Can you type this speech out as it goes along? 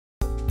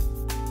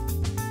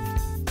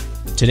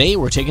Today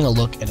we're taking a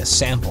look at a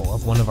sample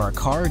of one of our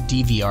Car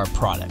DVR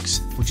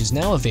products, which is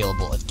now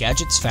available at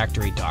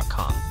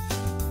gadgetsfactory.com.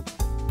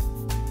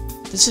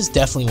 This is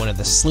definitely one of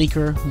the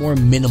sleeker, more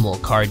minimal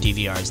Car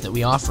DVRs that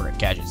we offer at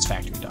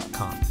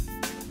gadgetsfactory.com.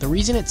 The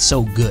reason it's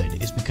so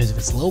good is because of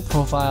its low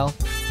profile,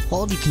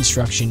 quality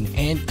construction,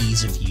 and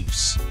ease of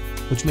use,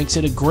 which makes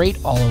it a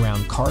great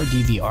all-around car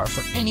DVR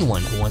for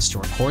anyone who wants to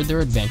record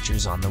their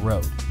adventures on the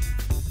road.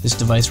 This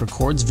device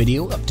records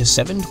video up to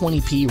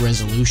 720p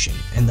resolution,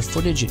 and the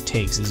footage it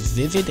takes is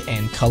vivid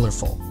and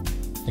colorful.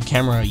 The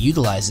camera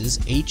utilizes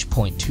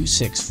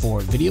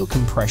H.264 video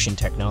compression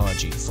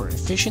technology for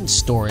efficient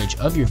storage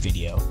of your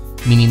video,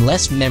 meaning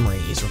less memory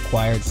is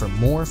required for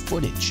more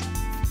footage.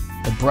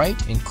 The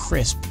bright and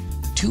crisp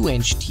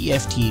 2-inch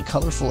TFT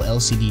colorful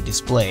LCD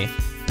display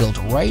built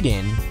right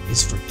in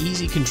is for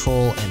easy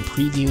control and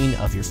previewing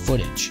of your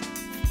footage.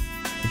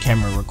 The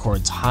camera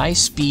records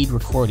high-speed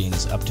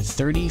recordings up to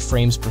 30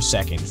 frames per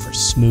second for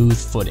smooth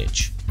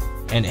footage,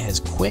 and it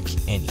has quick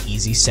and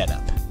easy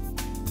setup.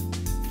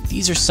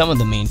 These are some of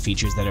the main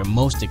features that are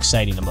most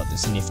exciting about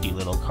this nifty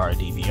little Car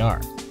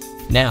DVR.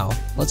 Now,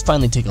 let's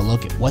finally take a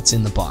look at what's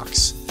in the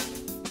box.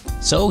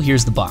 So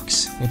here's the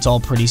box. It's all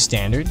pretty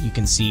standard. You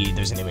can see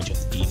there's an image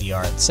of the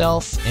DVR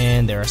itself,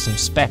 and there are some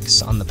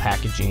specs on the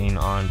packaging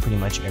on pretty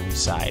much every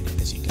side,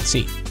 as you can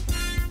see.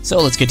 So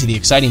let's get to the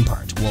exciting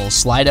part. We'll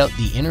slide out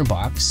the inner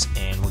box,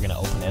 and we're going to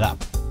open it up.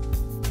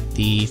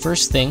 The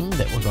first thing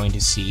that we're going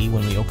to see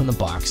when we open the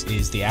box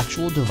is the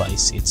actual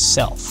device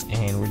itself,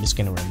 and we're just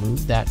going to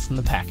remove that from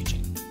the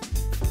packaging.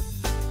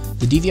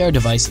 The DVR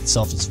device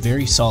itself is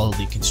very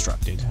solidly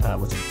constructed,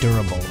 with a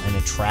durable and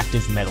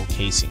attractive metal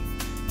casing.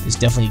 This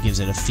definitely gives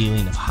it a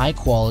feeling of high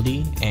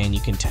quality, and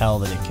you can tell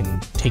that it can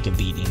take a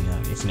beating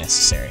if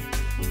necessary.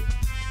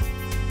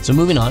 So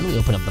moving on, we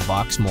open up the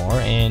box more,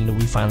 and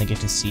we finally get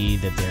to see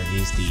that there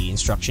is the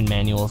instruction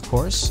manual, of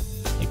course.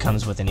 It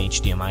comes with an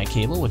HDMI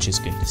cable, which is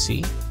good to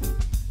see.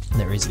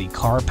 There is the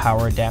car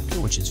power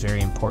adapter, which is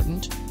very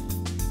important.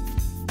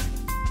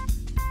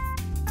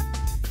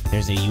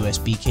 There's a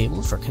USB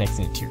cable for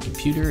connecting it to your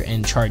computer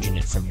and charging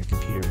it from your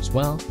computer as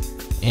well.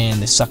 And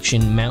the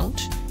suction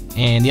mount,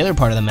 and the other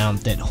part of the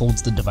mount that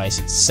holds the device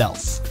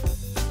itself.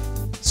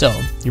 So,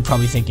 you're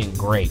probably thinking,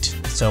 great,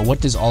 so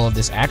what does all of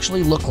this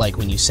actually look like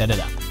when you set it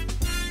up?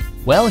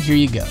 Well, here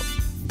you go.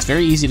 It's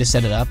very easy to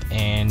set it up,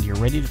 and you're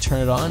ready to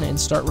turn it on and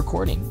start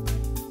recording.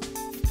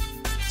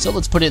 So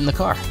let's put it in the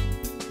car.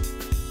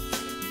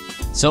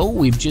 So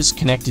we've just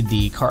connected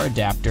the car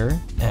adapter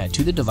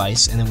to the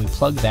device, and then we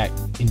plug that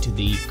into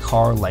the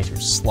car lighter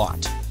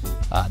slot.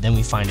 Then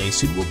we find a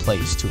suitable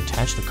place to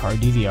attach the Car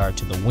DVR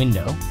to the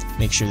window,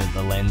 make sure that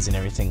the lens and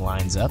everything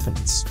lines up and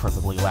it's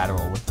perfectly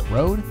lateral with the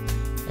road,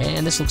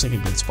 and this looks like a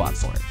good spot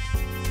for it.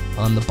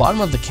 On the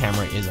bottom of the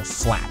camera is a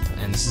flap,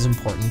 and this is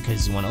important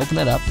because you want to open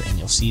it up and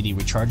you'll see the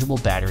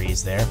rechargeable battery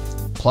is there.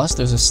 Plus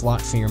there's a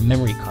slot for your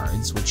memory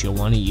cards, which you'll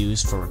want to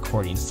use for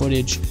recording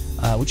footage,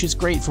 which is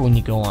great for when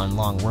you go on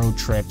long road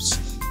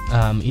trips.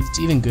 It's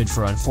even good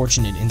for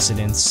unfortunate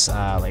incidents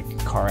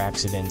like car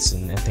accidents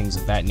and things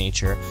of that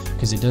nature,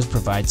 because it does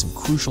provide some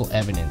crucial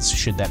evidence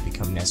should that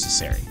become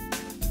necessary.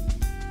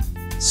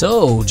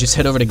 So just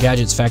head over to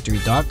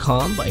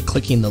gadgetsfactory.com by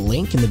clicking the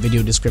link in the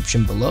video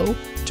description below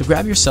to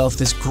grab yourself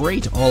this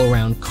great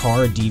all-around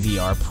Car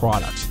DVR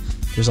product.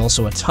 There's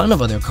also a ton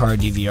of other Car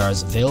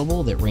DVRs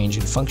available that range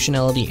in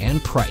functionality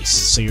and price,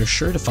 so you're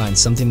sure to find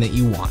something that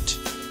you want.